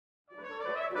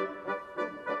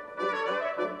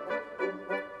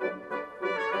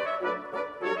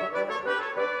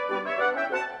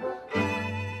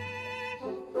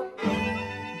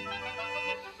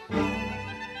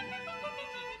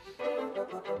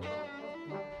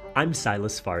I'm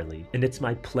Silas Farley, and it's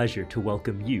my pleasure to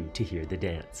welcome you to Hear the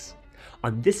Dance.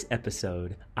 On this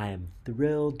episode, I am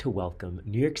thrilled to welcome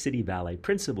New York City Ballet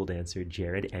principal dancer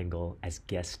Jared Engel as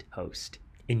guest host.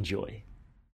 Enjoy.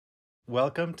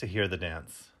 Welcome to Hear the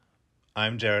Dance.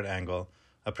 I'm Jared Engel,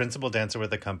 a principal dancer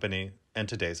with the company and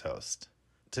today's host.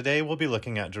 Today we'll be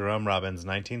looking at Jerome Robbins'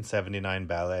 1979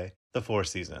 ballet, The Four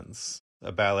Seasons,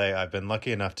 a ballet I've been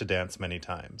lucky enough to dance many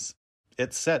times.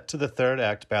 It's set to the third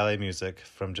act ballet music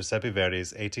from Giuseppe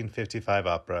Verdi's 1855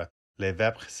 opera Les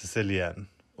Vêpres Siciliennes,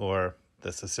 or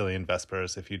The Sicilian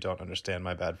Vespers if you don't understand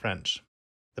my bad French.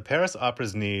 The Paris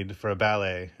Opera's need for a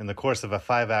ballet in the course of a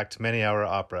five-act, many-hour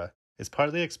opera is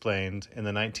partly explained in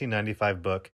the 1995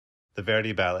 book The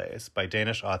Verdi Ballets by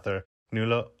Danish author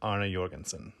Nuala Arne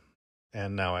Jorgensen.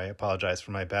 And now I apologize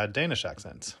for my bad Danish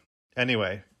accent.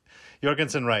 Anyway,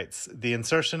 Jorgensen writes, the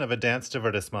insertion of a dance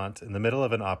divertissement in the middle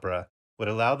of an opera would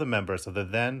allow the members of the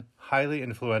then highly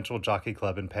influential jockey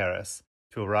club in Paris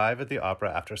to arrive at the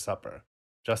opera after supper,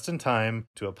 just in time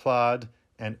to applaud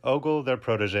and ogle their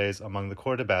protégés among the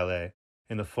corps de ballet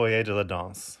in the foyer de la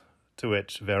danse, to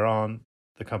which Véron,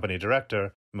 the company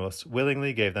director, most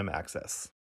willingly gave them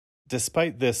access.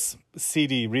 Despite this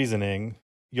seedy reasoning,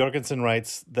 Jorgensen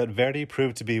writes that Verdi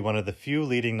proved to be one of the few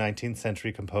leading 19th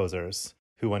century composers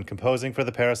who, when composing for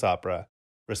the Paris Opera,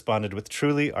 responded with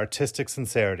truly artistic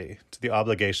sincerity to the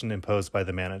obligation imposed by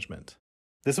the management.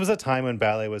 This was a time when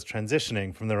ballet was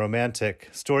transitioning from the romantic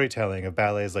storytelling of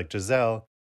ballets like Giselle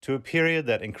to a period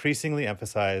that increasingly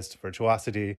emphasized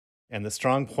virtuosity and the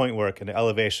strong point work and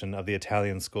elevation of the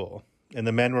Italian school, and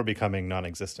the men were becoming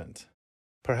non-existent.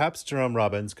 Perhaps Jerome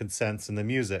Robbins could sense in the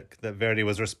music that Verdi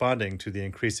was responding to the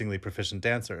increasingly proficient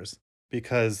dancers,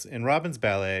 because in Robbins'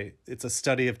 ballet, it's a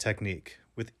study of technique,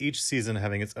 with each season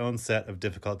having its own set of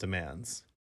difficult demands.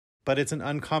 But it's an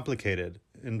uncomplicated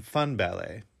and fun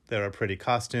ballet. There are pretty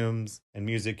costumes and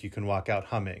music you can walk out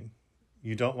humming.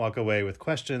 You don't walk away with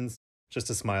questions, just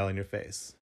a smile on your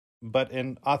face. But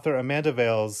in author Amanda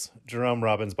Vale's Jerome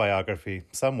Robbins biography,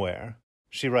 Somewhere,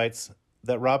 she writes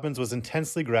that Robbins was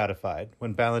intensely gratified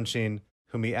when Balanchine,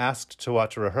 whom he asked to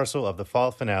watch a rehearsal of the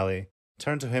fall finale,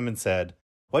 turned to him and said,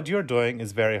 "What you're doing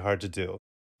is very hard to do.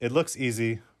 It looks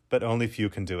easy, but only few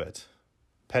can do it.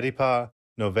 Petipa,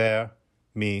 Novaire,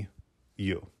 me,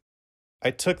 you."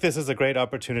 I took this as a great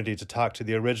opportunity to talk to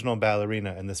the original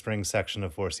ballerina in the spring section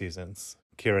of Four Seasons,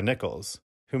 Kira Nichols,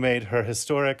 who made her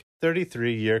historic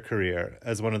 33-year career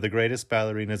as one of the greatest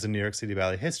ballerinas in New York City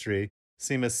ballet history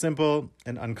seem as simple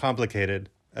and uncomplicated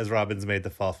as Robbins made the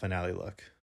fall finale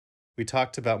look. We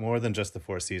talked about more than just the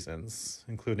Four Seasons,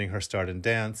 including her start in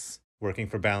dance, working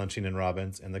for Balanchine and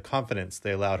Robbins, and the confidence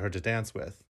they allowed her to dance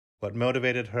with, what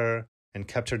motivated her and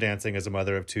kept her dancing as a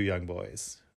mother of two young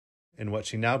boys, and what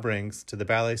she now brings to the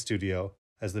ballet studio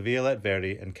as the Violette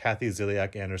Verdi and Kathy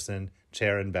Ziliak Anderson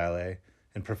Chair in Ballet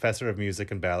and Professor of Music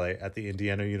and Ballet at the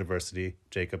Indiana University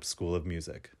Jacobs School of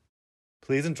Music.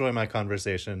 Please enjoy my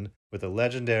conversation with a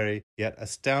legendary yet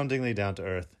astoundingly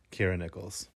down-to-earth Kira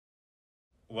Nichols.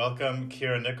 Welcome,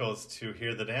 Kira Nichols, to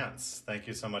Hear the Dance. Thank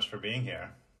you so much for being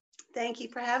here. Thank you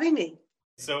for having me.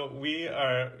 So we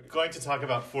are going to talk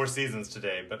about Four Seasons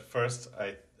today, but first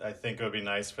I think it would be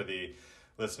nice for the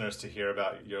listeners to hear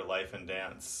about your life in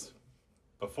dance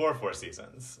before Four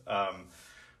Seasons.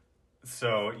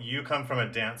 So you come from a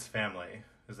dance family,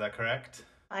 is that correct?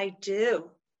 I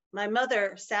do. My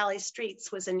mother, Sally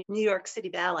Streets, was in New York City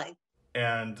Ballet.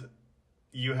 And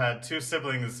you had two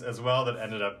siblings as well that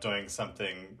ended up doing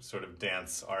something sort of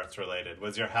dance arts related.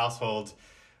 Was your household,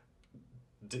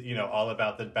 all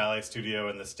about the ballet studio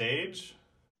and the stage?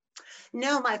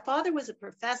 No, my father was a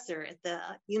professor at the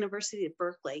University of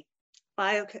Berkeley,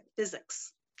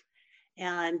 biophysics.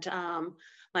 And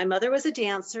my mother was a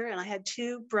dancer, and I had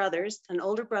two brothers, an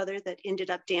older brother that ended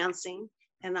up dancing,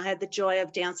 and I had the joy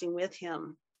of dancing with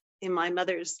him in my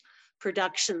mother's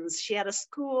productions. She had a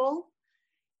school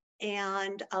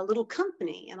and a little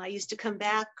company, and I used to come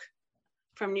back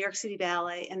from New York City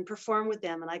Ballet and perform with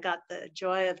them, and I got the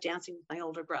joy of dancing with my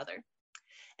older brother.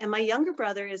 And my younger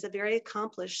brother is a very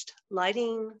accomplished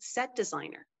lighting set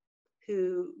designer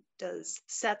who does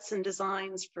sets and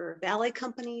designs for ballet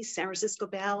companies, San Francisco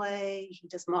Ballet. He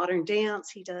does modern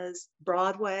dance. He does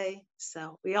Broadway.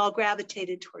 So we all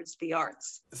gravitated towards the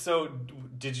arts. So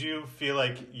did you feel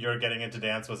like your getting into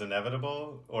dance was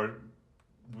inevitable, or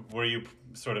were you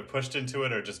sort of pushed into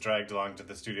it or just dragged along to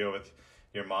the studio with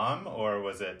your mom, or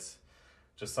was it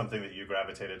just something that you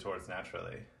gravitated towards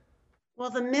naturally? Well,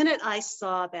 the minute I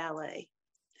saw ballet,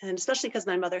 and especially because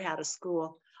my mother had a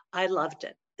school, I loved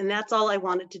it. And that's all I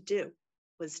wanted to do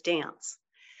was dance.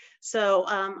 So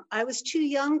I was too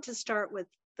young to start with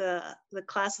the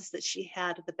classes that she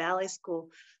had at the ballet school.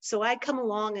 So I'd come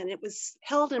along, and it was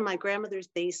held in my grandmother's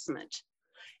basement.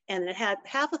 And it had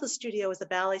half of the studio was a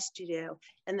ballet studio,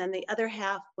 and then the other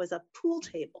half was a pool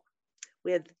table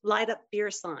with light up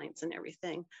beer signs and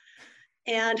everything.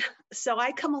 And so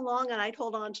I'd come along and I'd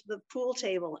hold on to the pool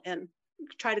table and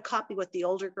try to copy what the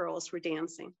older girls were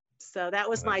dancing. So that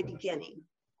was my beginning.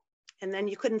 And then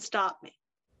you couldn't stop me.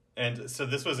 And so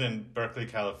this was in Berkeley,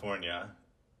 California.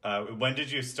 When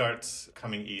did you start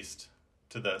coming east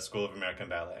to the School of American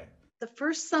Ballet? The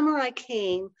first summer I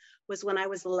came was when I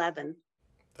was 11.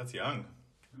 That's young.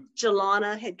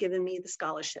 Jelana had given me the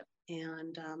scholarship.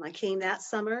 And I came that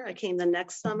summer. I came the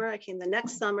next summer. I came the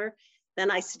next summer. Then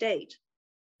I stayed.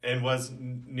 And was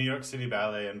New York City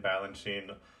Ballet and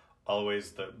Balanchine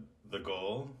always the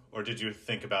goal? Or did you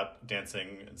think about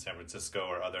dancing in San Francisco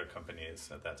or other companies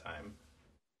at that time?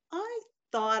 I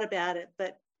thought about it,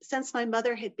 but since my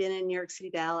mother had been in New York City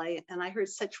Ballet and I heard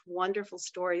such wonderful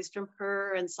stories from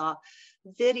her and saw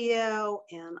video,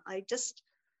 and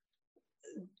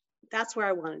that's where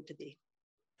I wanted to be.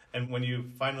 And when you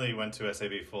finally went to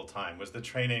SAB full time, was the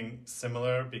training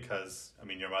similar? Because, I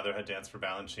mean, your mother had danced for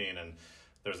Balanchine, and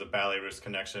there's a Ballet Russe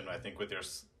connection, I think, with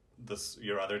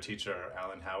your other teacher,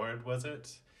 Alan Howard, was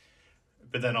it?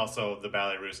 But then also the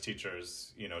Ballet Russe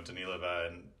teachers, Danilova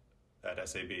and at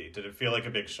SAB. Did it feel like a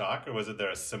big shock, or was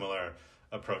there a similar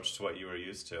approach to what you were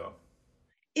used to?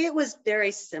 It was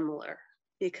very similar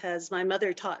because my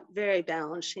mother taught very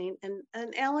Balanchine, and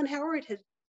Alan Howard had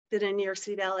been in New York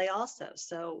City Ballet also.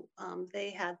 So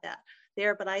they had that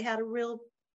there, but I had a real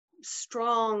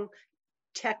strong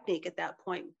technique at that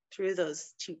point through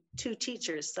those two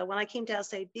teachers. So when I came to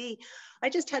SAB, I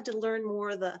just had to learn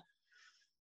more of the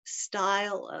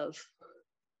style of,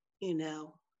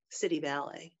 city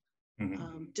ballet.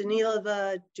 Mm-hmm.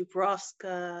 Danilova,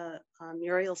 Dubrovska,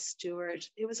 Muriel Stewart.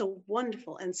 It was a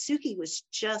wonderful, and Suki was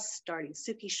just starting.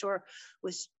 Suki Shore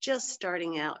was just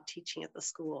starting out teaching at the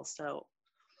school. So,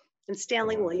 and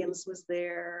Stanley Williams was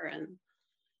there, and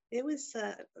it was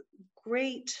a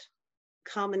great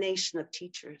combination of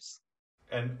teachers.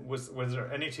 And was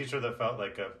there any teacher that felt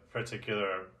like a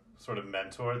particular sort of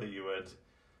mentor that you would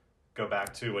go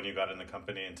back to when you got in the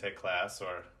company and take class,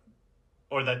 or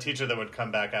that teacher that would come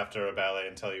back after a ballet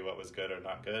and tell you what was good or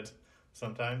not good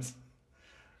sometimes?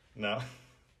 No,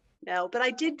 but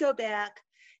I did go back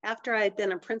after I had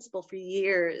been a principal for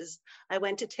years. I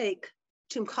went to take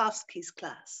Tumkovsky's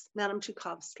class, Madame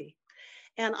Tumkovsky.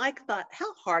 And I thought,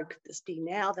 how hard could this be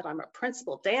now that I'm a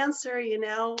principal dancer?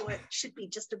 It should be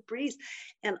just a breeze.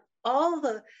 And all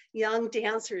the young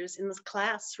dancers in this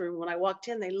classroom, when I walked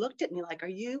in, they looked at me like, are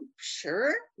you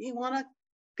sure you want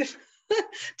to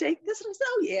take this? And I said,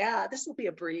 oh yeah, this will be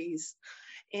a breeze.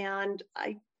 And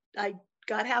I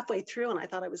got halfway through and I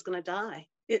thought I was going to die.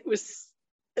 It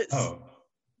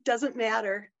doesn't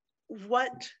matter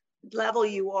what level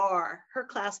you are. Her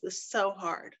class was so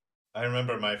hard. I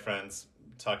remember my friends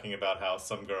talking about how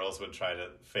some girls would try to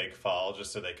fake fall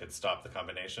just so they could stop the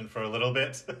combination for a little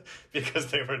bit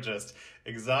because they were just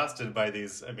exhausted by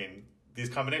these. I mean, these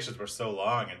combinations were so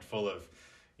long and full of,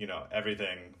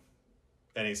 everything,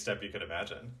 any step you could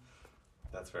imagine.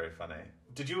 That's very funny.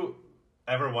 Did you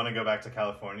ever want to go back to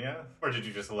California, or did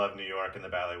you just love New York and the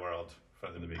ballet world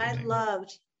from the beginning? I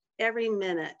loved every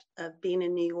minute of being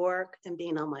in New York and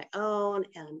being on my own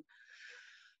and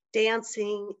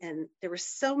dancing, and there was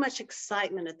so much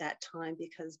excitement at that time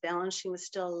because Balanchine was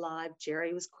still alive.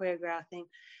 Jerry was choreographing.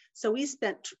 So we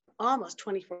spent almost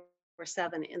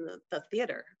 24/7 in the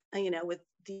theater, with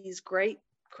these great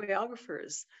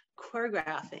choreographers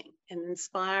choreographing and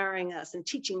inspiring us and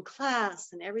teaching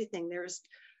class and everything. There's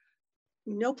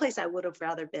no place I would have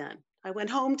rather been. I went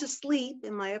home to sleep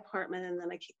in my apartment, and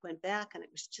then I went back, and it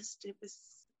was just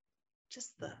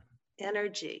the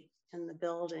energy in the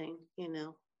building,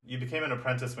 You became an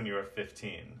apprentice when you were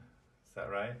 15, is that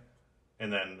right?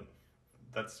 And then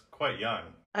that's quite young.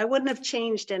 I wouldn't have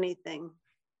changed anything.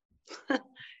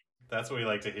 That's what we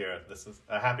like to hear. This is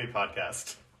a happy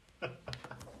podcast.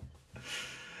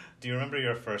 Do you remember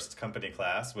your first company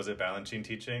class? Was it Balanchine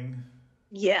teaching?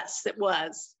 Yes, it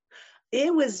was.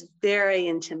 It was very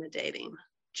intimidating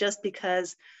just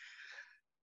because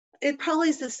it probably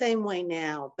is the same way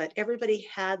now, but everybody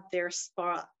had their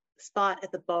spot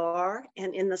at the bar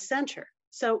and in the center.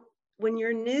 So when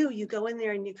you're new, you go in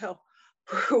there and you go,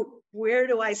 where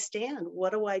do I stand?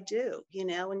 What do I do? You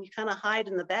know, and you kind of hide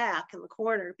in the back in the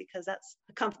corner because that's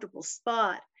a comfortable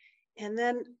spot. And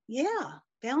then, yeah,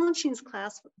 Balanchine's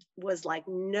class was like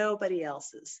nobody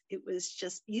else's. It was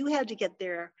just, you had to get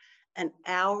there an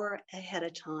hour ahead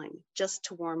of time just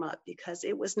to warm up, because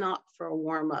it was not for a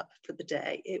warm up for the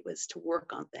day. It was to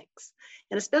work on things,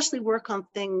 and especially work on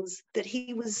things that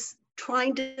he was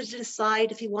trying to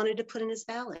decide if he wanted to put in his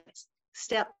ballets.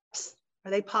 Steps,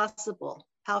 are they possible?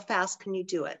 How fast can you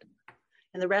do it?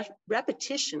 And the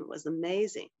repetition was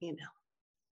amazing, you know.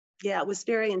 Yeah, it was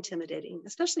very intimidating,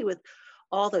 especially with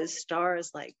all those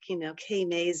stars like, you know, Kay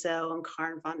Mazo and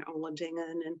Karen von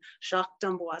Erlandingen and Jacques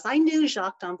d'Amboise. I knew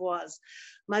Jacques d'Amboise.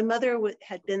 My mother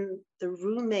had been the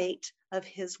roommate of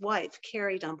his wife,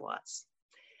 Carrie d'Amboise,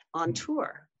 on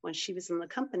tour when she was in the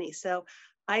company. So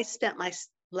I spent my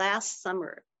last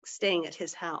summer staying at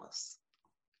his house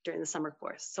during the summer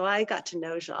course. So I got to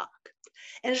know Jacques.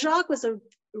 And Jacques was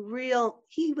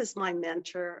he was my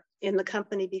mentor in the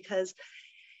company, because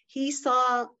he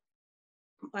saw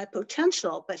my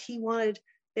potential, but he wanted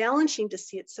Balanchine to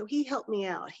see it. So he helped me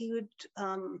out. He would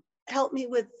help me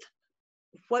with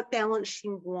what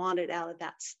Balanchine wanted out of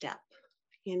that step,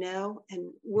 you know,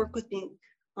 and work with me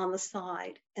on the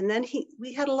side. And then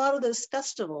we had a lot of those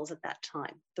festivals at that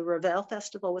time. The Ravel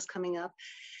Festival was coming up,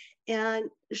 and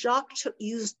Jacques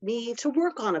used me to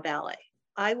work on a ballet.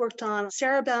 I worked on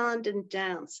sarabande and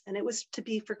dance, and it was to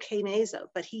be for Kay Mazo,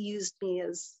 but he used me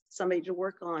as somebody to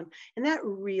work on. And that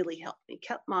really helped me,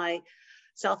 kept my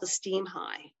self-esteem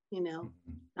high, you know,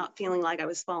 not feeling like I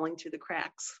was falling through the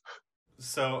cracks.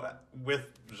 So with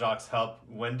Jacques' help,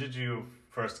 when did you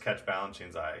first catch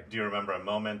Balanchine's eye? Do you remember a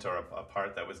moment or a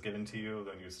part that was given to you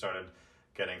when you started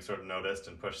getting sort of noticed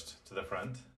and pushed to the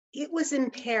front? It was in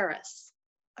Paris.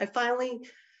 I finally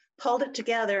pulled it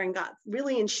together and got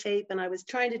really in shape, and I was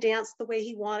trying to dance the way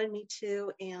he wanted me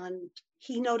to, and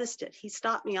he noticed it. He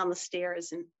stopped me on the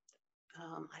stairs, and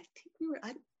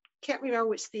I can't remember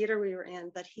which theater we were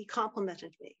in, but he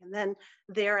complimented me. And then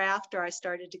thereafter, I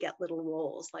started to get little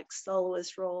roles, like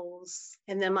soloist roles.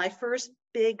 And then my first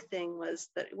big thing was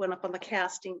that it went up on the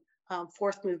casting,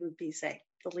 Fourth Movement Bizet,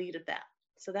 the lead of that.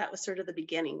 So that was sort of the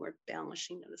beginning where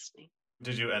Balanchine noticed me.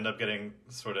 Did you end up getting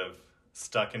sort of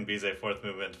stuck in Bizet Fourth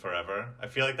Movement forever? I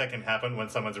feel like that can happen when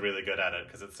someone's really good at it,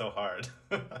 because it's so hard.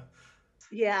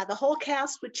 Yeah, the whole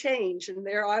cast would change, and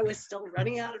there I was still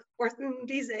running out of Fourth Movement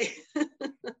Bizet.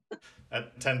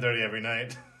 At 10:30 every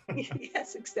night.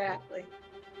 Yes, exactly.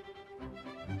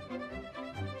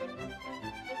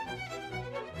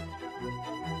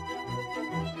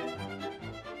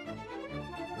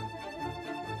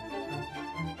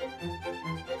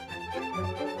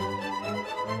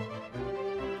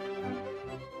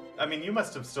 I mean, you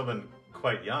must have still been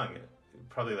quite young,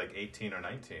 probably like 18 or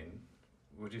 19,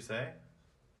 would you say?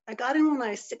 I got in when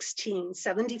I was 16,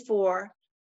 74.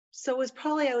 So it was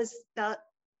probably, I was about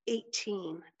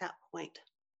 18 at that point.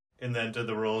 And then did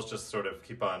the roles just sort of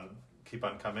keep on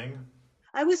coming?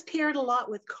 I was paired a lot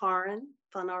with Karen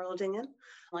von Erlandingen,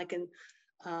 like in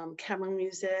camera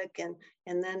music.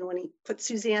 And then when he put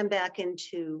Suzanne back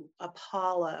into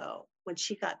Apollo, when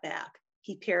she got back,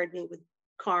 he paired me with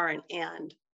Karen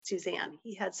and Suzanne.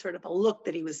 He had sort of a look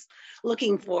that he was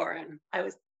looking for, and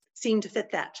seemed to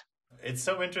fit that. It's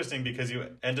so interesting because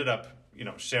you ended up, you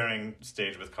know, sharing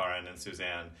stage with Karen and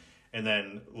Suzanne, and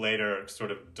then later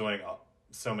sort of doing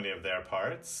so many of their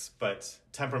parts, but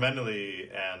temperamentally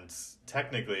and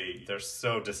technically they're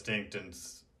so distinct, and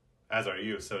as are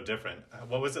you, so different.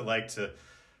 What was it like to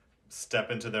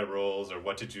step into their roles, or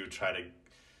what did you try to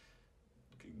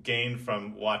gain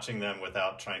from watching them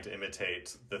without trying to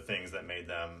imitate the things that made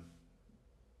them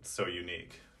so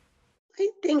unique? I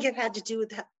think it had to do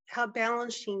with how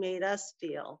Balanchine made us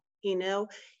feel. You know,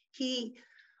 he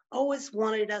always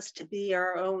wanted us to be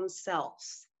our own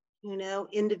selves, you know,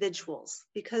 individuals.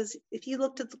 Because if you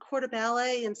looked at the Corps de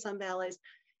Ballet and some ballets,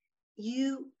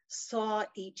 you saw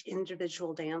each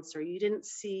individual dancer. You didn't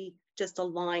see just a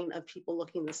line of people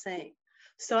looking the same.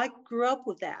 So I grew up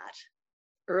with that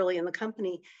early in the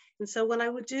company. And so when I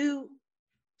would do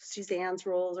Suzanne's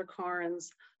roles or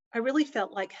Karen's, I really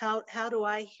felt like, how do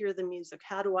I hear the music?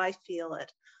 How do I feel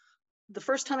it? The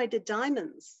first time I did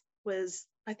Diamonds was,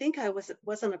 I think I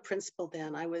wasn't a principal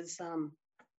then. I was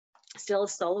still a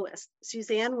soloist.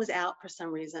 Suzanne was out for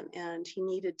some reason, and he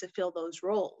needed to fill those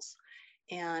roles.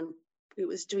 And it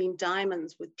was doing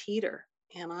Diamonds with Peter.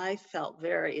 And I felt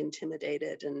very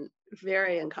intimidated and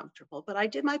very uncomfortable, but I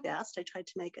did my best. I tried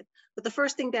to make it. But the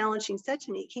first thing Balanchine said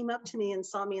to me, he came up to me and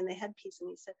saw me in the headpiece, and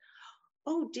he said,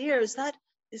 "Oh dear, is that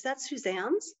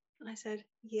Suzanne's?" And I said,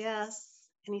 "Yes."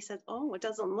 And he said, oh, it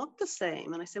doesn't look the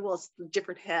same. And I said, well, it's a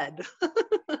different head.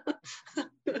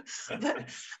 But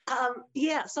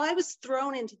yeah, so I was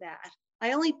thrown into that.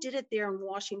 I only did it there in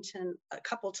Washington a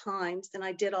couple times. And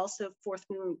I did also Fourth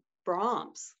Moon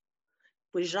Brahms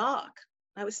with Jacques.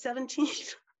 I was 17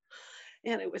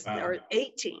 and it was, Wow. or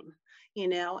 18,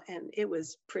 and it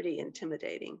was pretty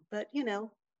intimidating, but,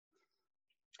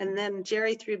 and then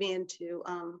Jerry threw me into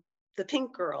the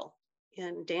Pink Girl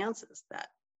in dances that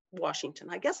Washington.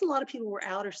 I guess a lot of people were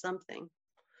out or something,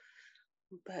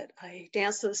 but I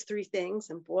danced those 3 things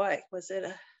and boy, was it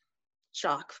a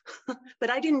shock. But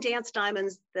I didn't dance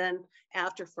diamonds then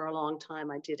after for a long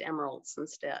time. I did emeralds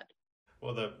instead.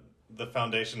 Well, the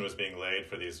foundation was being laid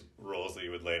for these roles that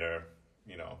you would later,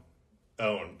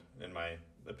 own, in my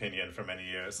opinion, for many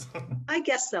years. I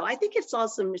guess so. I think it's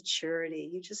also maturity.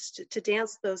 You just, to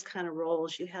dance those kind of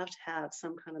roles, you have to have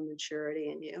some kind of maturity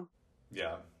in you.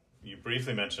 Yeah. You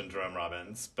briefly mentioned Jerome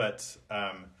Robbins, but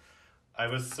I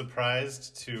was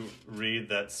surprised to read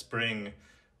that Spring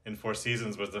in Four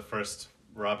Seasons was the first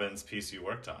Robbins piece you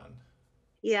worked on.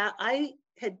 Yeah, I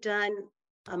had done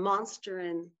a monster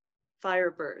in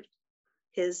Firebird,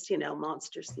 his,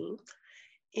 monster scene.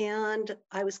 And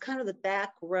I was kind of the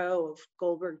back row of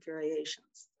Goldberg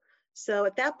Variations. So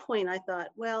at that point, I thought,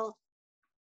 well,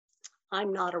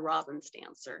 I'm not a Robbins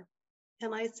dancer.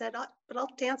 And I said, but I'll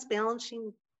dance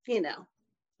Balanchine, I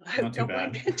Not too don't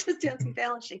mind bad. just dancing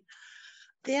Balanchine.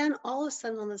 Then all of a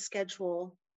sudden on the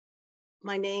schedule,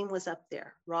 my name was up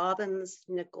there, Robbins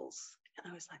Nichols. And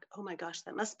I was like, oh my gosh,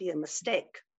 that must be a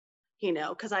mistake,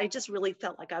 because I just really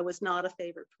felt like I was not a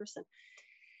favorite person.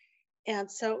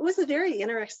 And so it was a very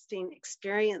interesting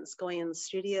experience going in the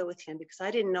studio with him because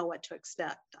I didn't know what to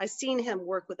expect. I seen him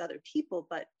work with other people,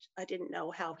 but I didn't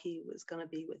know how he was going to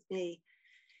be with me.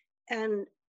 And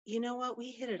you know what?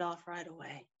 We hit it off right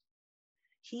away.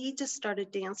 He just started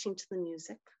dancing to the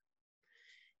music.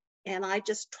 And I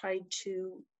just tried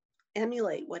to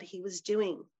emulate what he was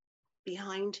doing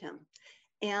behind him.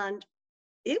 And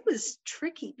it was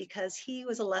tricky because he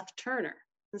was a left turner.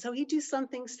 And so he'd do some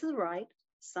things to the right,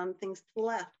 some things to the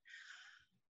left.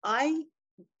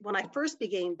 When I first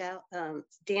began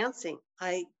dancing,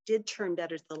 I did turn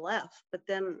better to the left, but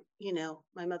then,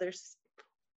 my mother's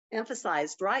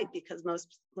emphasized right because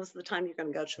most of the time you're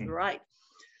going to go to the right.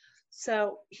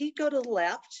 So he'd go to the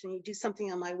left and he'd do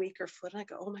something on my weaker foot. And I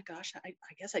go, oh my gosh, I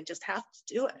guess I just have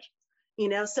to do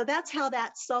it. So that's how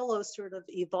that solo sort of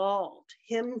evolved,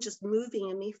 him just moving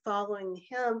and me following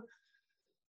him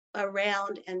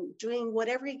around and doing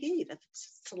whatever he gave. If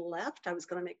it's to the left, I was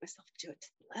going to make myself do it to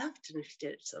the left. And if he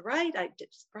did it to the right, I did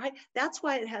it to the right. That's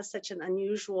why it has such an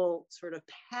unusual sort of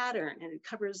pattern and it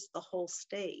covers the whole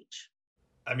stage.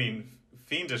 I mean,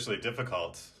 fiendishly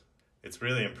difficult. It's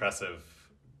really impressive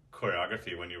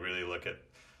choreography when you really look at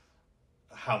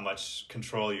how much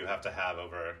control you have to have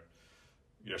over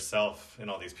yourself in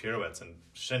all these pirouettes and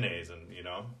chaînés and,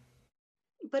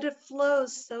 But it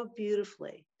flows so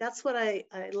beautifully. That's what I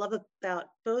love about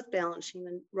both Balanchine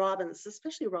and Robbins,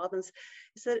 especially Robbins,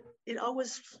 is that it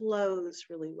always flows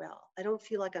really well. I don't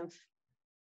feel like I'm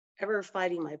ever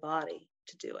fighting my body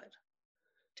to do it,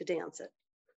 to dance it.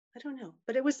 I don't know,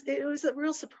 but it was a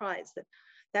real surprise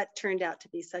that turned out to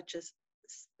be such a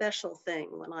special thing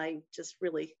when I just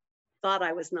really thought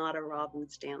I was not a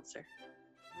Robbins dancer.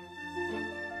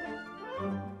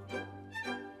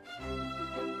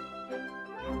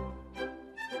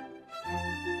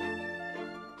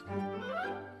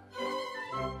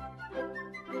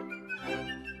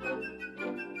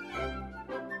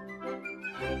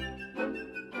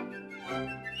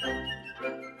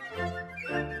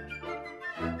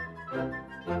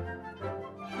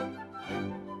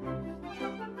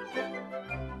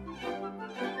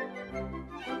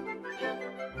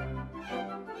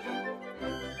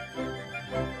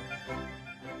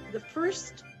 The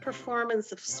first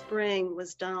performance of Spring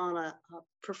was done on a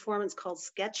performance called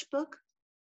Sketchbook.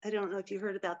 I don't know if you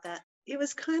heard about that. It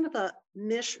was kind of a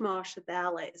mishmash of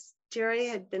ballets. Jerry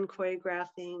had been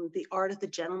choreographing The Art of the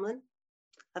Gentleman,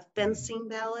 a fencing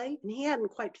ballet, and he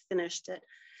hadn't quite finished it.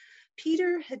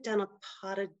 Peter had done a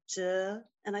pas de deux,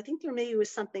 and I think there maybe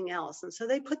was something else. And so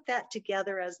they put that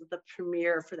together as the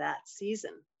premiere for that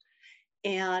season.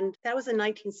 And that was in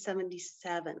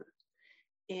 1977.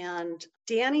 And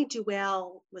Danny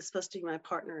Duell was supposed to be my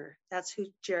partner. That's who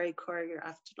Jerry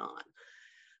choreographed it on.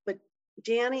 But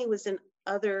Danny was in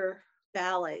other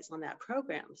ballets on that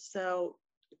program. So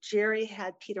Jerry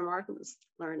had Peter Martins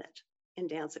learn it and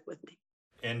dance it with me.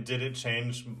 And did it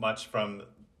change much from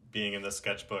being in the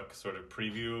Sketchbook sort of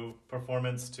preview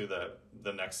performance to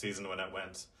the next season when it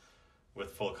went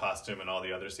with full costume and all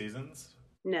the other seasons?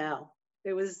 No,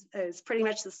 It was pretty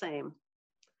much the same.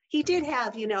 He did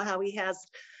have, how he has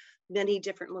many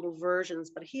different little versions,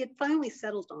 but he had finally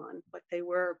settled on what they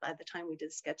were by the time we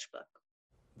did Sketchbook.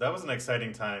 That was an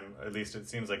exciting time, at least it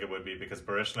seems like it would be, because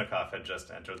Baryshnikov had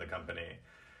just entered the company.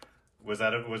 Was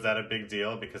that a big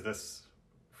deal? Because this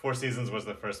Four Seasons was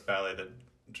the first ballet that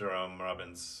Jerome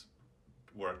Robbins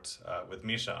worked with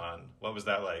Misha on. What was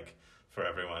that like for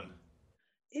everyone?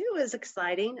 It was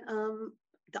exciting.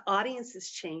 The audience has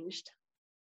changed,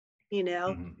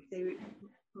 Mm-hmm. they were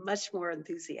much more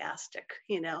enthusiastic,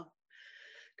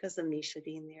 because of Misha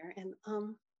being there. And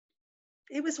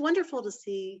it was wonderful to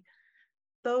see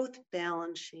both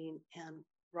Balanchine and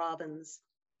Robbins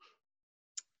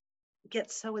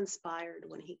get so inspired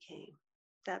when he came.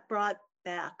 That brought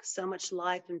back so much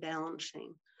life in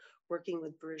Balanchine, working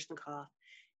with Baryshnikov,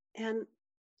 and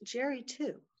Jerry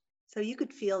too. So you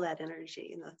could feel that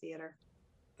energy in the theater.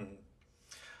 Mm-hmm.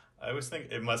 I always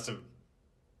think it must have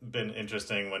been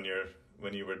interesting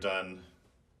when you were done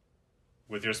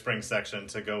with your spring section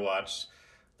to go watch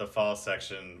the fall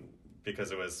section,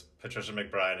 because it was Patricia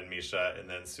McBride and Misha, and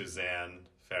then Suzanne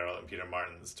Farrell and Peter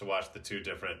Martins, to watch the two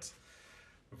different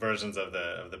versions of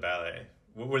the ballet.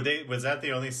 Was that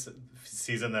the only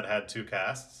season that had two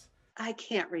casts? I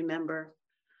can't remember.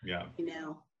 Yeah.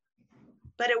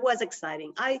 But it was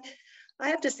exciting. I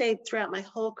have to say, throughout my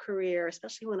whole career,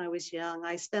 especially when I was young,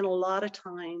 I spent a lot of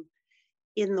time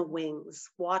in the wings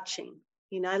watching.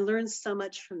 I learned so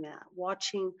much from that,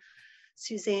 watching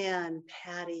Suzanne,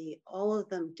 Patty, all of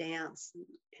them dance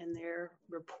and their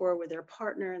rapport with their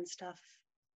partner and stuff,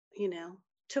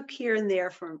 took here and there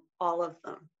from all of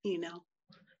them,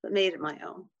 but made it my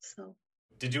own. So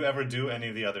did you ever do any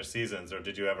of the other seasons, or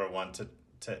did you ever want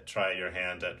to try your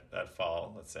hand at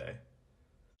fall, let's say?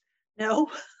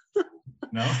 No.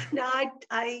 No? No,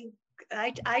 I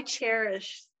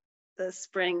cherish the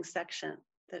spring section.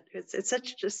 That it's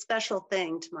such a special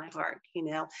thing to my heart,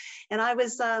 And I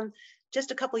was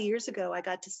just a couple of years ago, I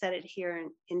got to set it here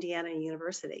in Indiana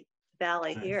University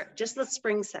ballet. Nice. Here, just the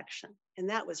spring section, and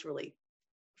that was really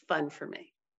fun for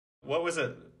me. What was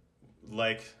it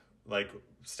like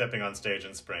stepping on stage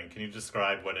in spring? Can you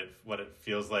describe what it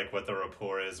feels like, what the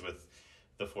rapport is with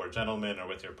the four gentlemen or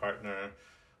with your partner,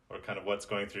 or kind of what's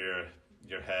going through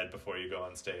your head before you go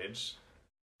on stage?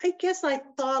 I guess I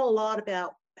thought a lot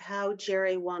about how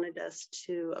Jerry wanted us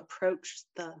to approach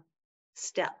the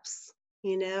steps,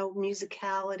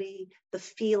 musicality, the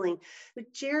feeling.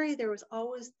 With Jerry, there was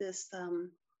always this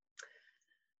kind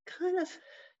of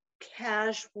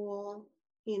casual,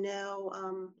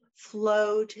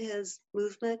 flow to his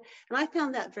movement. And I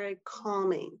found that very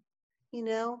calming,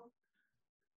 The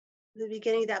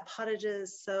beginning of that pas de deux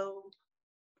is so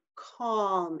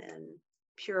calm and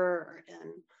pure.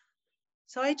 And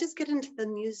so I just get into the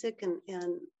music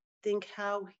and think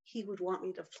how he would want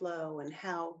me to flow and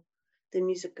how the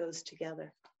music goes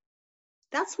together.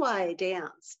 That's why I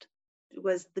danced,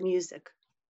 was the music.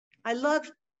 I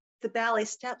loved the ballet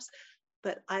steps,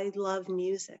 but I love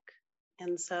music.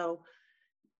 And so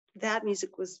that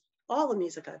music was, all the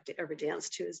music I've ever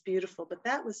danced to is beautiful, but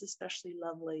that was especially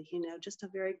lovely, just a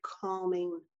very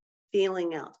calming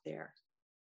feeling out there.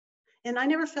 And I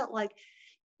never felt like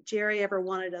Jerry ever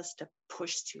wanted us to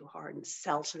push too hard and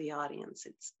sell to the audience.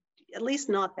 It's at least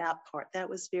not that part. That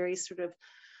was very sort of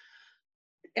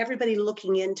everybody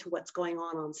looking into what's going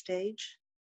on stage.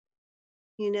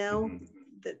 Mm-hmm.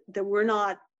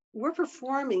 that we're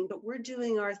performing, but we're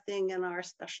doing our thing in our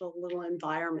special little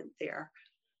environment there.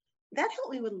 That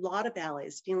helped me with a lot of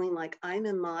ballets, feeling like I'm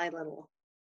in my little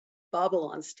bubble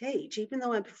on stage, even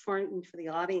though I'm performing for the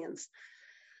audience.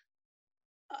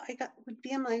 Would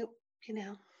be in my,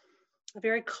 a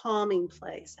very calming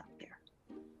place out there.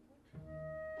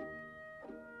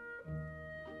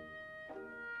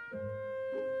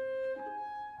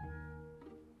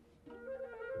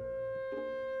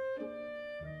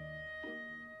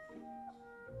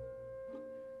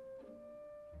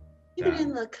 Even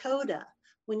in the coda,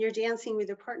 when you're dancing with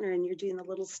your partner and you're doing the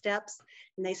little steps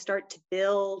and they start to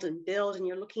build and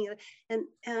you're looking at it,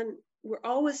 and we're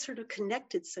always sort of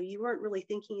connected. So you weren't really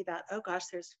thinking about, oh gosh,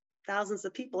 there's thousands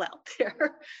of people out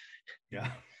there.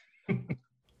 Yeah.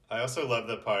 I also love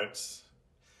the parts,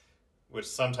 which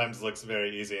sometimes looks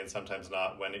very easy and sometimes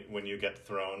not, when you get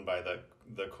thrown by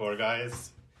the core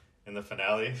guys in the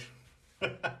finale.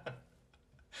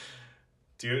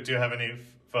 Do you have any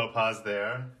faux pas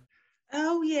there?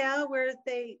 Oh yeah, where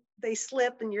they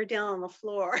slip and you're down on the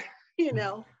floor,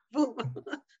 boom. But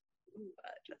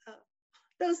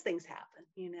those things happen,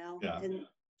 Yeah. And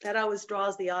that always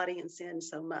draws the audience in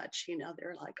so much,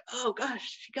 they're like, oh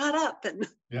gosh, she got up and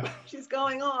yeah. She's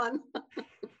going on.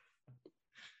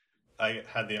 I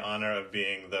had the honor of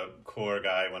being the core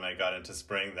guy when I got into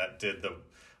spring that did the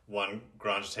one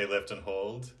grand jeté lift and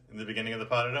hold in the beginning of the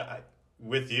pas de deux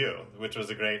with you, which was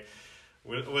a great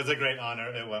honor.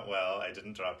 It went well. I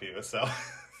didn't drop you, so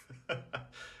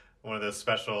one of those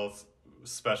special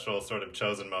sort of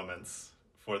chosen moments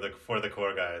for the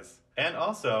core guys. And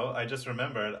also, I just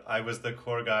remembered I was the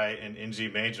core guy in G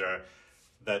major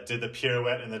that did the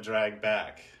pirouette and the drag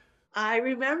back. I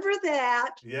remember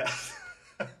that. Yeah.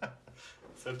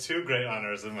 So 2 great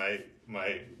honors in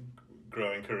my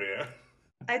growing career.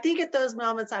 I think at those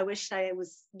moments I wish I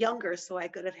was younger so I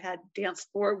could have had dance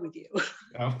floor with you.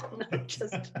 Oh.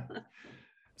 Just...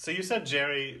 So you said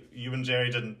you and Jerry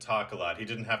didn't talk a lot. He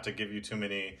didn't have to give you too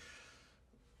many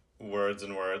words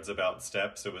about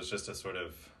steps. It was just a sort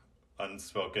of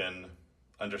unspoken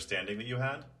understanding that you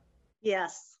had?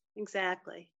 Yes,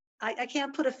 exactly. I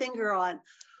can't put a finger on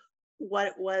what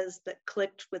it was that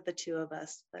clicked with the two of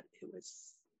us, but it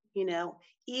was,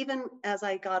 even as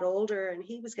I got older and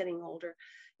he was getting older,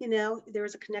 there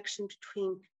was a connection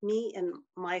between me and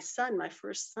my son, my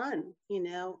first son,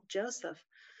 Joseph.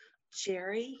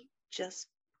 Jerry just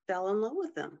fell in love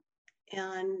with him.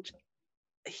 And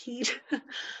he'd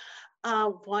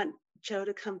want Joe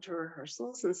to come to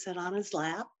rehearsals and sit on his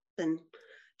lap. And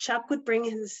Chuck would bring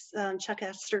Chuck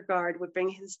Estergaard would bring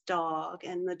his dog,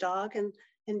 and the dog and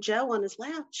Joe on his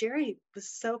lap. Jerry was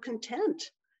so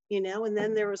content, and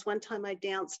then there was one time I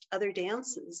danced other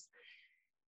dances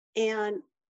and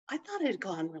I thought it had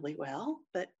gone really well,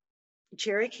 but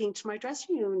Jerry came to my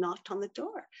dressing room and knocked on the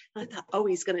door. And I thought, oh,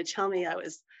 he's going to tell me I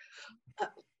was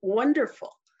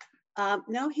wonderful.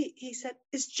 No, he said,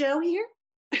 is Joe here?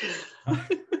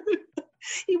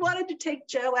 He wanted to take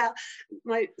Joe out,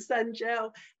 my son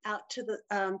Joe, out to the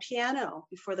piano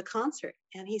before the concert.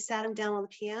 And he sat him down on the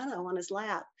piano on his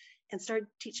lap and started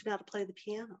teaching him how to play the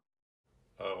piano.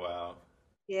 Oh, wow.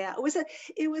 Yeah,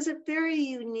 it was a very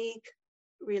unique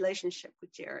relationship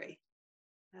with Jerry,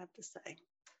 I have to say.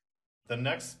 The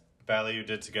next ballet you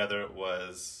did together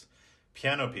was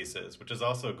Piano Pieces, which is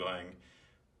also going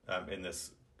in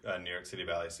this New York City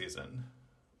Ballet season.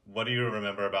 What do you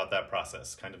remember about that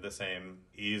process? Kind of the same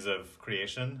ease of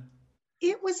creation?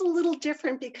 It was a little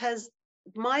different because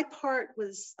my part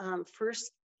was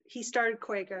first, he started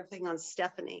choreographing on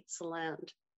Stephanie Saland.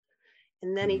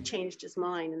 And then he changed his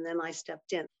mind, and then I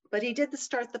stepped in. But he did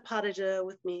start the pas de deux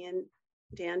with me and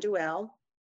Dan Duell.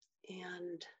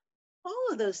 And all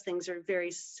of those things are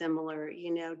very similar.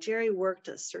 Jerry worked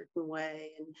a certain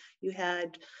way, and you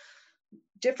had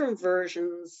different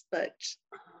versions, but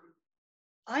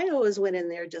I always went in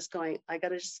there just going, I got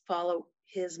to just follow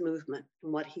his movement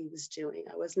and what he was doing.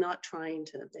 I was not trying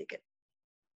to make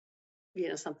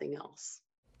it, something else.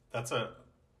 That's a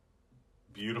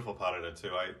beautiful pas de deux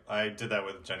too. I did that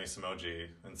with Jenny Simoji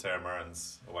and Sarah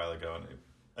Murrens a while ago. And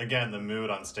again, the mood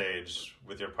on stage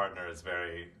with your partner is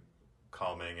very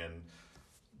calming and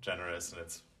generous.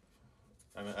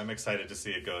 And I'm excited to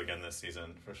see it go again this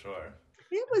season for sure.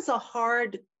 It was a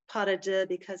hard pas de deux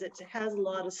because it has a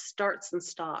lot of starts and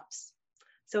stops.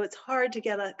 So it's hard to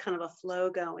get a kind of a flow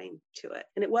going to it.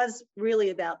 And it was really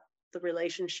about the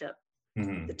relationship,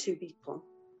 the two people.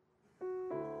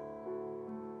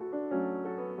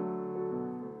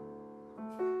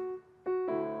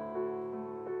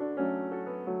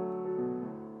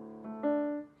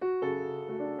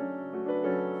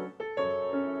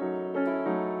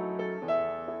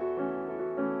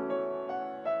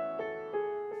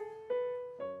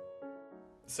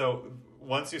 So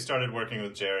once you started working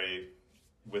with Jerry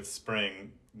with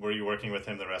Spring, were you working with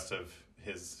him the rest of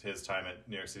his time at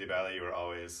New York City Ballet?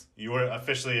 You were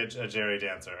officially a Jerry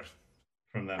dancer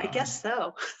from then on. I guess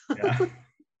so. Yeah.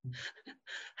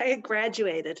 I had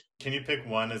graduated. Can you pick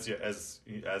one as your,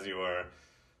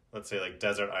 let's say, like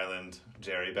Desert Island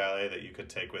Jerry Ballet that you could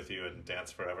take with you and dance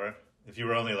forever? If you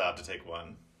were only allowed to take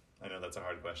one. I know that's a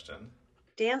hard question.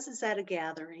 Dances at a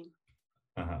gathering.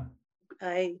 Uh-huh.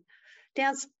 I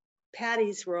danced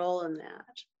Patty's role in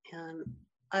that. And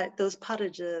those pas de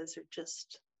deux are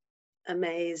just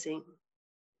amazing,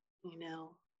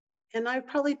 And I'd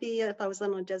probably be, if I was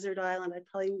on a desert island, I'd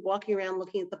probably be walking around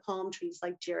looking at the palm trees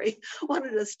like Jerry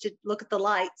wanted us to look at the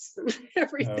lights and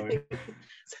everything. Oh.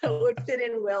 So it would fit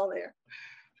in well there.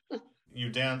 You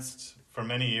danced for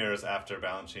many years after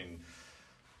Balanchine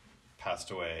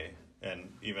passed away,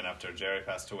 and even after Jerry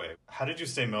passed away. How did you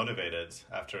stay motivated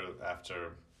after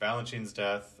Balanchine's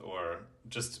death, or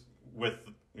just with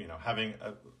having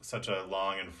such a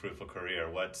long and fruitful career?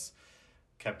 What's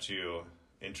kept you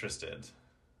interested?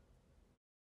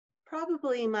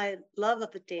 Probably my love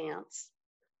of the dance,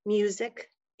 music,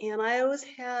 and I always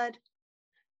had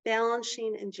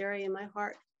Balanchine and Jerry in my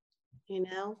heart,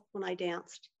 when I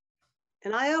danced.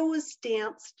 And I always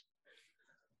danced.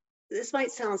 This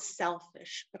might sound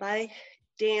selfish, but I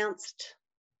danced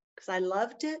because I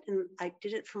loved it and I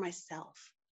did it for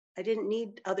myself. I didn't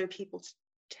need other people to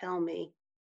tell me,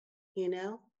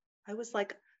 I was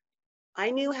like,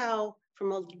 I knew how,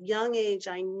 from a young age,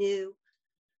 I knew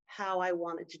how I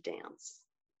wanted to dance.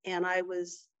 And I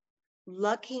was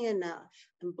lucky enough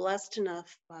and blessed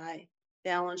enough by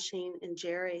Balanchine and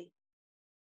Jerry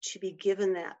to be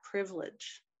given that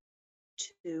privilege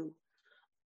to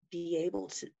be able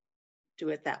to do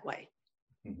it that way.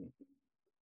 Mm-hmm.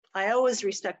 I always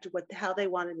respected how they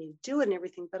wanted me to do it and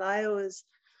everything, but I always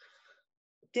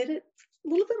did it a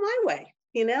little bit my way,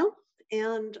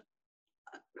 and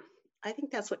I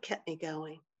think that's what kept me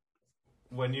going.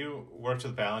 When you worked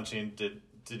with Balanchine, did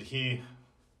he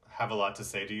have a lot to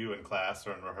say to you in class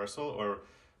or in rehearsal, or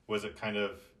was it kind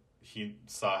of he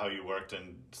saw how you worked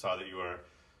and saw that you were,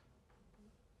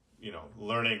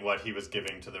 learning what he was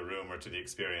giving to the room or to the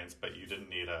experience, but you didn't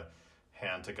need a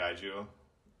hand to guide you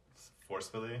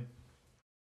forcefully?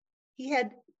 He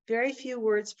had very few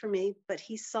words for me, but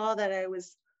he saw that I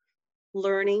was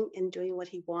learning and doing what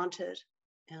he wanted.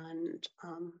 And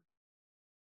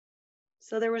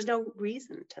so there was no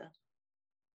reason to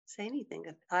say anything.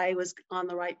 I was on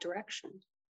the right direction.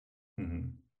 Mm-hmm.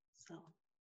 So,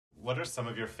 what are some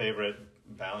of your favorite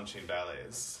Balanchine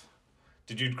ballets?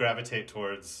 Did you gravitate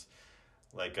towards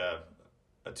like a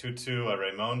tutu, a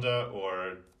Raymonda,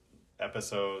 or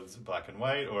episodes black and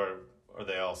white, or are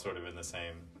they all sort of in the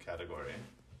same category?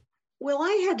 Well,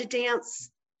 I had to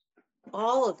dance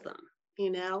all of them,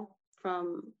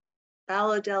 from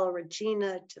Ballo della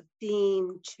Regina to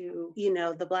Theme to,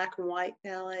 the black and white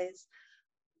ballets.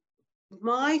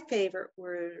 My favorite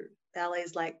were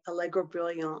ballets like Allegro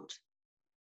Brillante,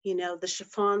 the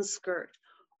chiffon skirt,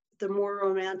 the more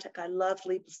romantic. I loved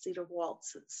Liebeslieder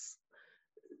waltzes.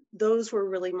 Those were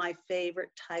really my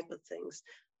favorite type of things.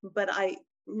 But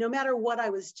no matter what I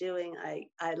was doing,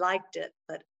 I liked it.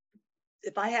 But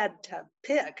if I had to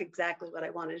pick exactly what I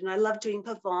wanted, and I loved doing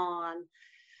Pavane.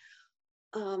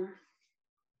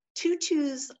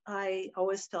 Tutus, I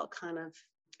always felt kind of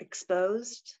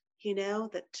exposed,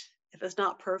 that if it's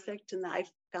not perfect, and I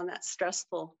found that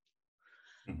stressful.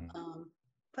 Mm-hmm.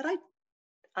 But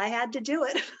I had to do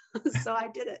it, so I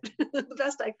did it the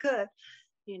best I could,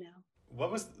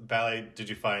 What was ballet did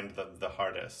you find the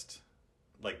hardest,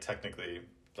 like technically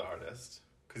the hardest?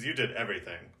 Because you did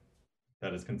everything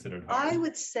that is considered hard. I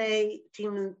would say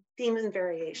theme and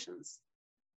variations,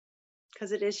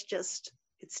 because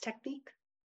it's technique.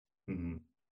 Mm-hmm.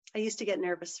 I used to get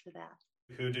nervous for that.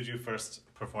 Who did you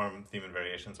first perform theme and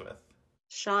variations with?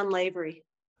 Sean Lavery.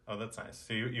 Oh, that's nice.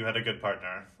 So you had a good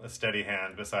partner, a steady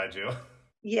hand beside you.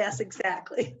 Yes,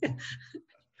 exactly.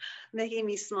 Making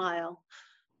me smile.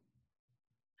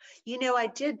 I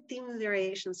did theme and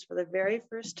variations for the very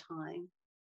first time.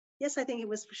 Yes, I think it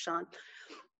was for Sean.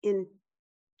 In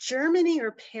Germany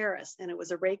or Paris, and it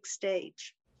was a rake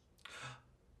stage.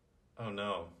 Oh,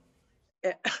 no.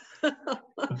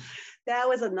 That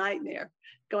was a nightmare,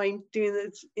 doing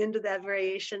this into that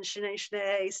variation, shene,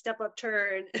 shene, step up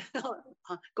turn,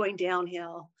 going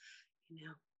downhill,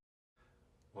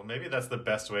 Well, maybe that's the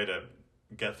best way to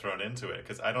get thrown into it,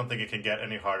 because I don't think it can get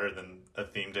any harder than a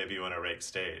theme debut on a rake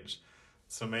stage.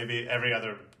 So maybe every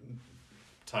other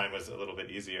time was a little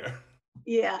bit easier.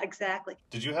 Yeah, exactly.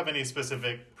 Did you have any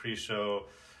specific pre-show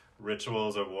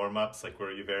rituals or warm-ups? Like,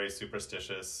 were you very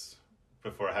superstitious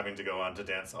before having to go on to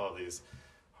dance all these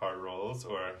hard roles,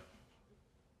 or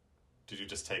did you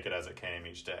just take it as it came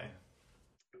each day?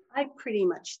 I pretty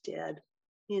much did,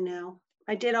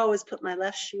 I did always put my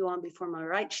left shoe on before my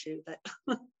right shoe, but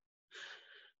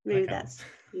maybe that's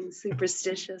being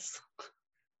superstitious.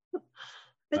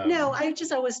 But no, I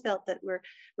just always felt that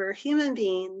we're human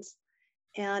beings,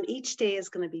 and each day is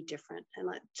going to be different. And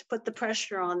to put the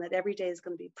pressure on that every day is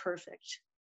going to be perfect,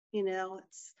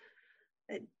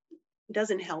 it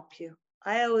doesn't help you.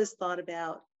 I always thought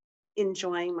about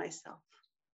enjoying myself,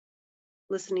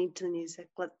 listening to the music,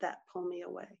 let that pull me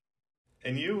away.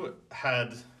 And you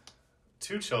had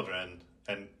 2 children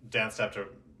and danced after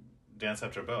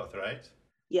both, right?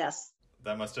 Yes.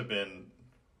 That must have been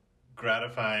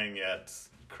gratifying yet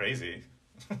crazy.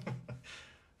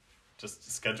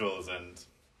 Just schedules and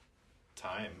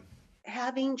time.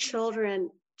 Having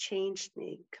children changed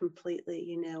me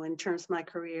completely, in terms of my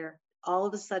career. All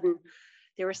of a sudden,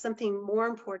 there was something more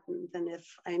important than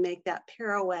if I make that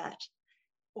pirouette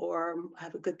or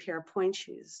have a good pair of pointe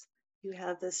shoes. You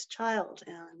have this child.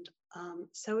 And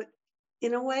so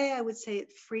in a way, I would say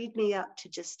it freed me up to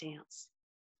just dance.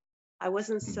 I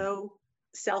wasn't so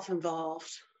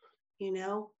self-involved,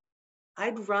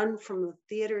 I'd run from the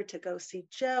theater to go see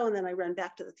Joe, and then I run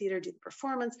back to the theater, do the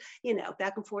performance,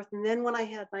 back and forth. And then when I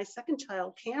had my second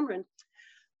child, Cameron,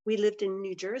 we lived in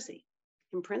New Jersey,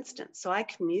 in Princeton. So I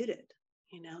commuted,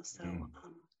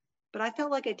 but I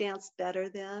felt like I danced better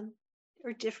then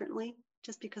or differently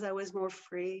just because I was more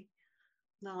free,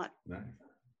 not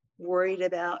worried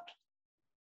about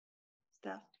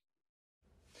stuff.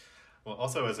 Well,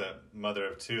 also as a mother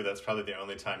of two, that's probably the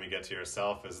only time you get to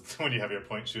yourself is when you have your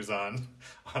pointe shoes on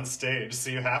stage.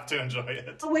 So you have to enjoy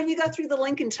it. When you go through the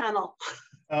Lincoln Tunnel.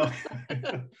 Oh,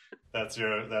 that's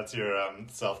your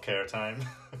self-care time.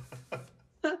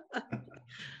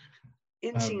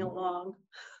 Inching along.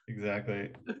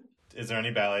 Exactly. Is there any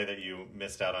ballet that you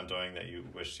missed out on doing that you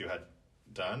wished you had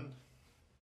done?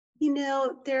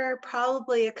 There are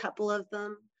probably a couple of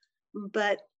them,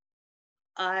 but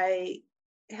I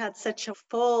had such a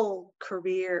full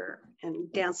career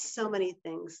and danced so many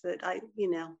things that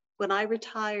when I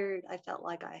retired, I felt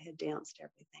like I had danced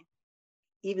everything,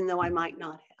 even though I might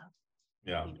not have.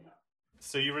 Yeah.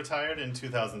 So you retired in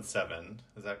 2007.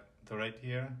 Is that the right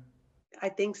year? I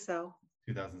think so.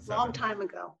 2007. Long time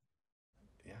ago.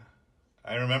 Yeah.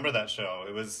 I remember that show.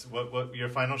 It was, what your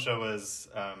final show was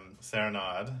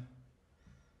Serenade.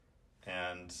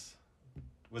 And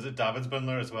was it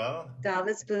Davidsbündler as well?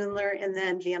 Davidsbündler and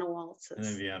then Vienna Waltzes. And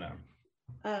then Vienna.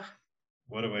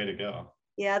 What a way to go.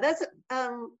 Yeah, that's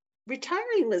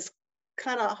retiring was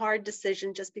kind of a hard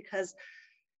decision just because,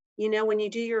 when you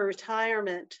do your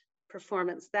retirement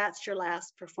performance, that's your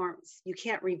last performance. You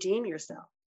can't redeem yourself,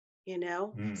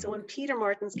 So when Peter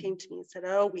Martins came to me and said,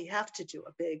 "Oh, we have to do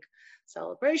a big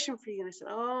celebration for you," and I said,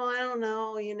 "Oh, I don't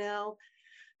know,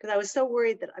 because I was so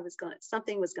worried that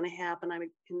something was going to happen.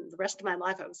 In the rest of my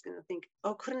life, I was going to think,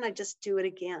 oh, couldn't I just do it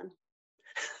again?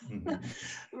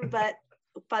 But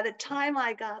by the time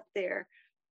I got there,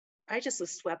 I just was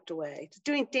swept away.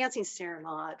 Dancing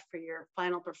Serenade for your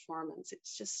final performance,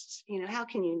 it's just, how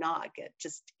can you not get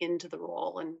just into the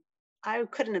role? And I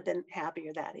couldn't have been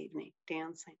happier that evening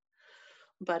dancing.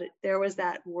 But there was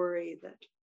that worry that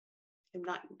it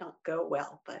might not go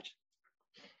well, but.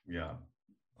 Yeah.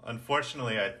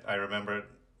 Unfortunately, I remember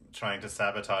trying to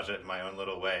sabotage it in my own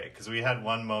little way, because we had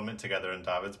one moment together in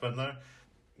Davidsbündler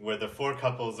where the four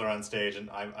couples are on stage, and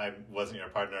I wasn't your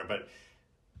partner, but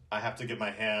I have to give my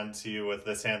hand to you with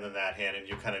this hand and that hand, and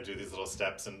you kind of do these little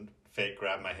steps and fake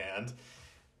grab my hand.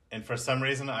 And for some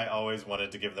reason, I always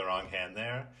wanted to give the wrong hand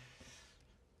there.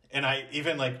 And I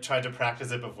even tried to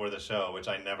practice it before the show, which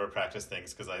I never practice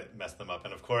things because I messed them up.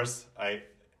 And of course, I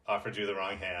offered you the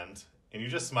wrong hand. And you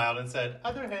just smiled and said,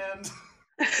 "Other hand."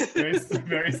 very,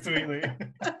 very sweetly.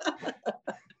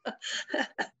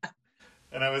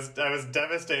 And I was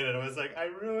devastated. I was like, I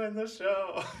ruined the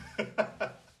show.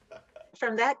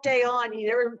 From that day on, you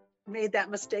never made that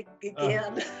mistake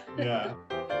again. Yeah.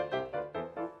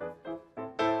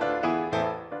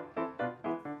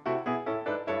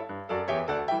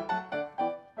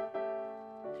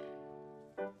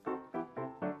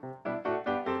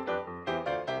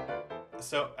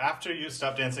 So after you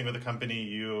stopped dancing with the company,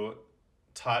 you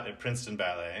taught at Princeton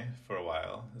Ballet for a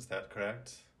while. Is that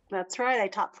correct? That's right. I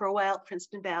taught for a while at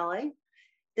Princeton Ballet.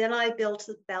 Then I built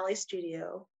a ballet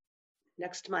studio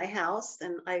next to my house,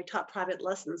 and I taught private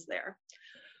lessons there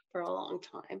for a long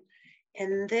time.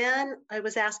 And then I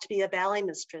was asked to be a ballet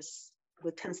mistress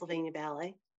with Pennsylvania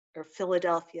Ballet, or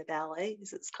Philadelphia Ballet,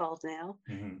 as it's called now.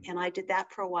 Mm-hmm. And I did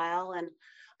that for a while, and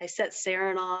I set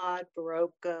Serenade,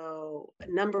 Barocco, a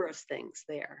number of things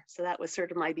there. So that was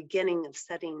sort of my beginning of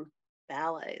setting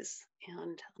ballets.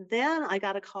 And then I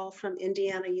got a call from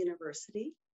Indiana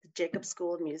University, the Jacobs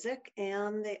School of Music,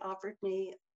 and they offered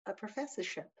me a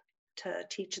professorship to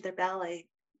teach their ballet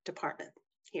department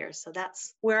here. So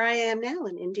that's where I am now,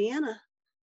 in Indiana,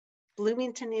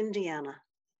 Bloomington, Indiana.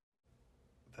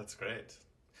 That's great.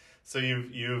 So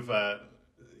you've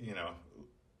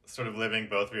sort of living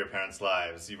both of your parents'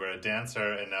 lives. You were a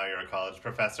dancer and now you're a college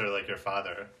professor like your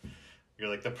father. You're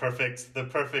like the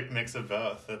perfect mix of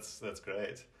both. That's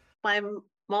great. My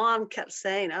mom kept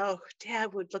saying, "Oh,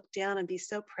 Dad would look down and be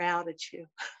so proud at you.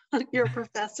 You're a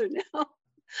professor now."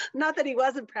 Not that he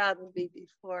wasn't proud of me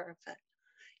before, but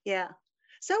yeah.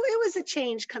 So it was a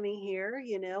change coming here,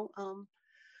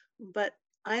 but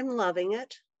I'm loving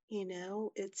it.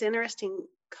 It's interesting.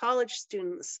 College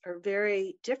students are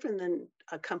very different than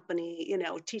a company,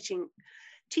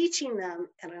 teaching them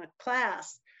in a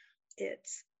class.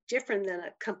 It's different than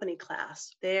a company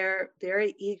class. They're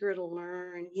very eager to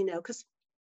learn, because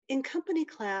in company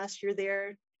class, you're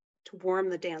there to warm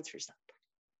the dancers up.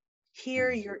 Here,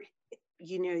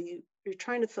 you you're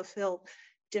trying to fulfill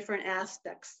different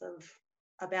aspects of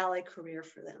a ballet career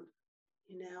for them,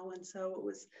 and so it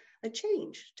was a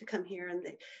change to come here. And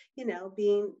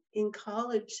being in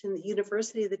college and the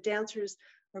university, the dancers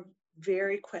are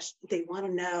very they want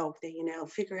to know, they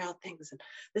figure out things and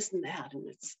this and that, and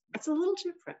it's a little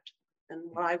different than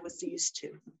what I was used to,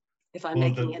 if I'm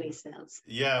making any sense.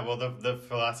 Yeah, well, the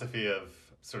philosophy of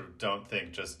sort of don't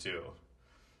think, just do.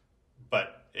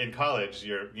 But in college,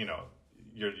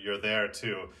 you're there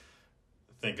to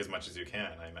think as much as you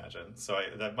can, I imagine. So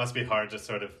that must be hard to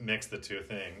sort of mix the two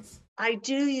things. I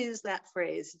do use that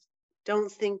phrase,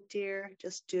 don't think, dear,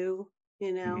 just do,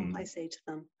 I say to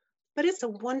them. But it's a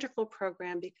wonderful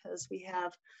program because we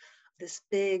have this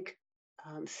big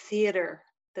theater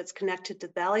that's connected to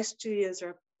ballet studios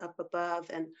are up above,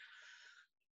 and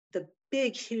the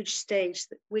big, huge stage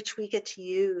which we get to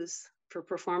use for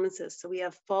performances. So we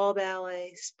have fall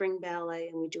ballet, spring ballet,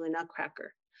 and we do a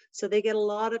Nutcracker. So they get a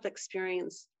lot of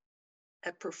experience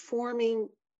at performing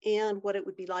and what it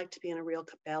would be like to be in a real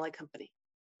ballet company.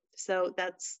 So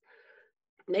that's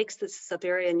makes this a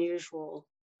very unusual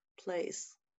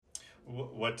place.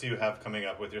 What do you have coming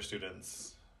up with your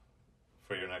students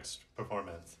for your next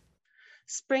performance?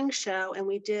 Spring show, and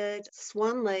we did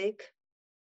Swan Lake,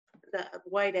 the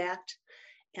White Act,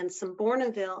 and some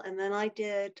Bournonville, and then I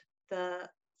did the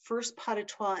first pas de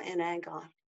trois in Angon.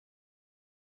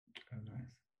 Oh, nice.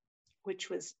 Which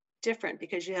was different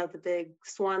because you have the big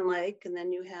Swan Lake, and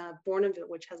then you have Bournonville,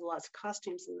 which has lots of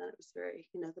costumes, and then it was very,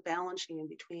 the balancing in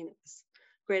between. It was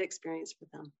a great experience for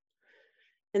them.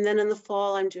 And then in the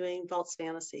fall, I'm doing Waltz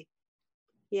Fantasy.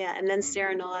 Yeah, and then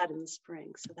Serenade in the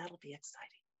spring, so that'll be exciting.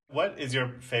 What is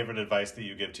your favorite advice that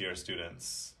you give to your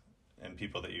students and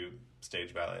people that you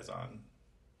stage ballets on?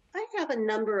 I have a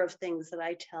number of things that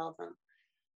I tell them,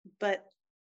 but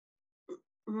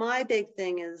my big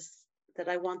thing is that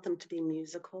I want them to be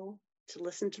musical, to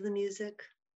listen to the music.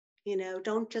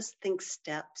 Don't just think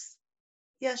steps.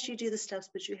 Yes, you do the steps,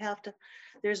 but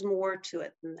there's more to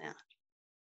it than that,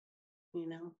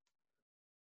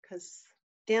 because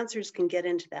dancers can get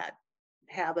into that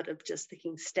habit of just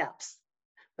thinking steps,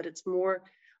 but it's more,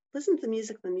 listen to the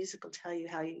music will tell you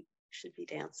how you should be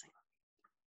dancing.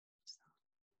 So,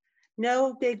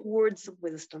 no big words of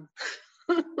wisdom.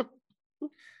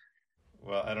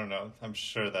 Well, I don't know. I'm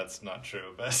sure that's not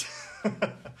true, but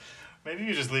maybe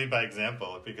you just lead by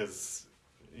example, because,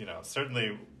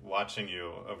 certainly watching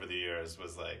you over the years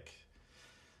was like,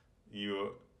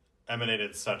 you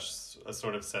emanated such a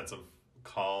sort of sense of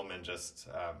calm and just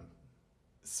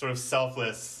sort of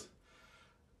selflessly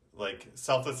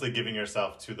giving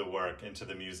yourself to the work, into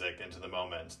the music, into the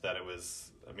moment, that it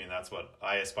was, that's what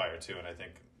I aspire to, and I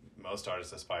think most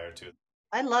artists aspire to.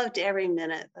 I loved every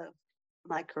minute of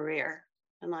my career,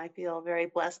 and I feel very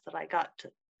blessed that I got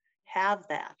to have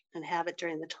that and have it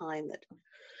during the time that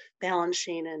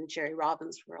Balanchine and Jerry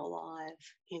Robbins were alive,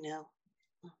 And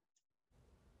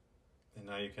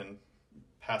now you can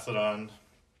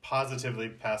positively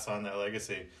pass on that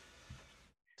legacy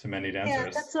to many dancers. Yeah,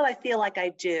 that's what I feel like I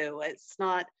do. It's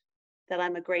not that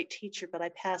I'm a great teacher, but I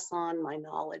pass on my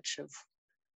knowledge of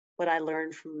what I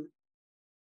learned from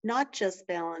not just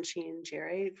Balanchine and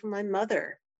Jerry, from my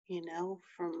mother,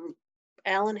 from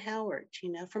Alan Howard,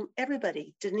 from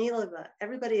everybody, Danilova,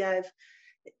 everybody I've,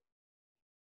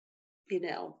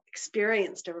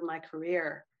 experienced over my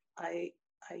career. I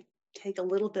take a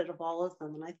little bit of all of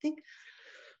them, and I think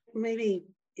maybe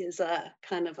is a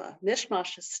kind of a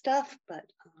mishmash of stuff, but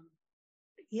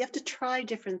you have to try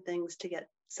different things to get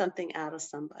something out of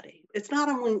somebody. It's not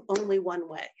only one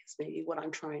way, is maybe what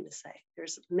I'm trying to say.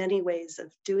 There's many ways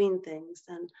of doing things,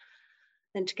 and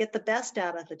to get the best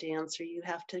out of the dancer, you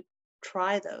have to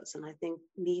try those. And I think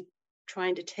me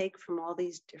trying to take from all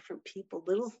these different people,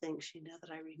 little things,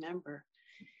 that I remember,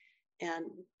 and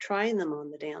trying them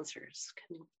on the dancers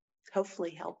can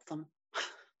hopefully help them.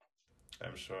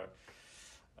 I'm sure.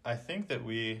 I think that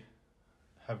we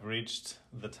have reached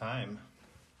the time.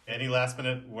 Any last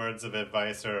minute words of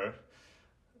advice or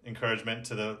encouragement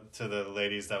to the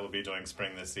ladies that will be doing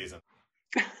spring this season?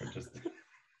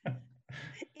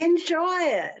 Enjoy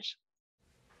it.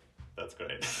 That's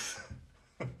great.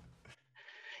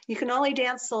 You can only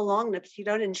dance so long, and if you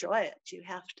don't enjoy it, you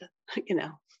have to,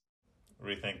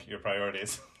 rethink your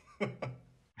priorities.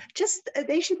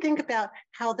 They should think about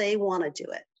how they want to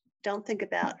do it. Don't think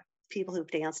about people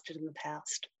who've danced it in the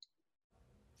past.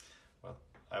 Well,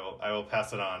 I will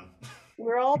pass it on.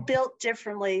 We're all built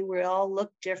differently. We all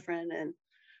look different, and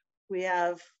we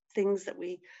have things that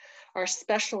we are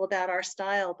special about our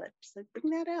style, but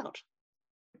bring that out.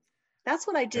 That's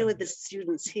what I do with the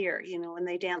students here. When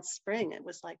they dance spring, it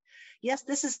was like, yes,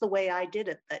 this is the way I did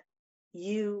it, but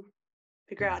you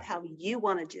figure out how you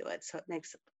want to do it so it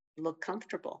makes it look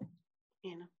comfortable.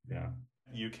 Yeah.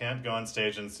 You can't go on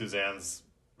stage in Suzanne's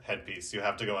headpiece. You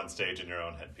have to go on stage in your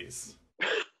own headpiece.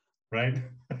 Right?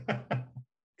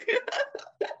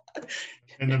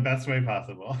 In the best way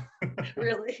possible.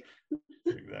 Really?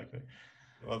 Exactly.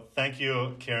 Well, thank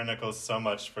you, Kira Nichols, so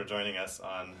much for joining us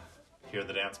on Hear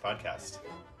the Dance podcast.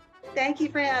 Thank you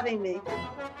for having me.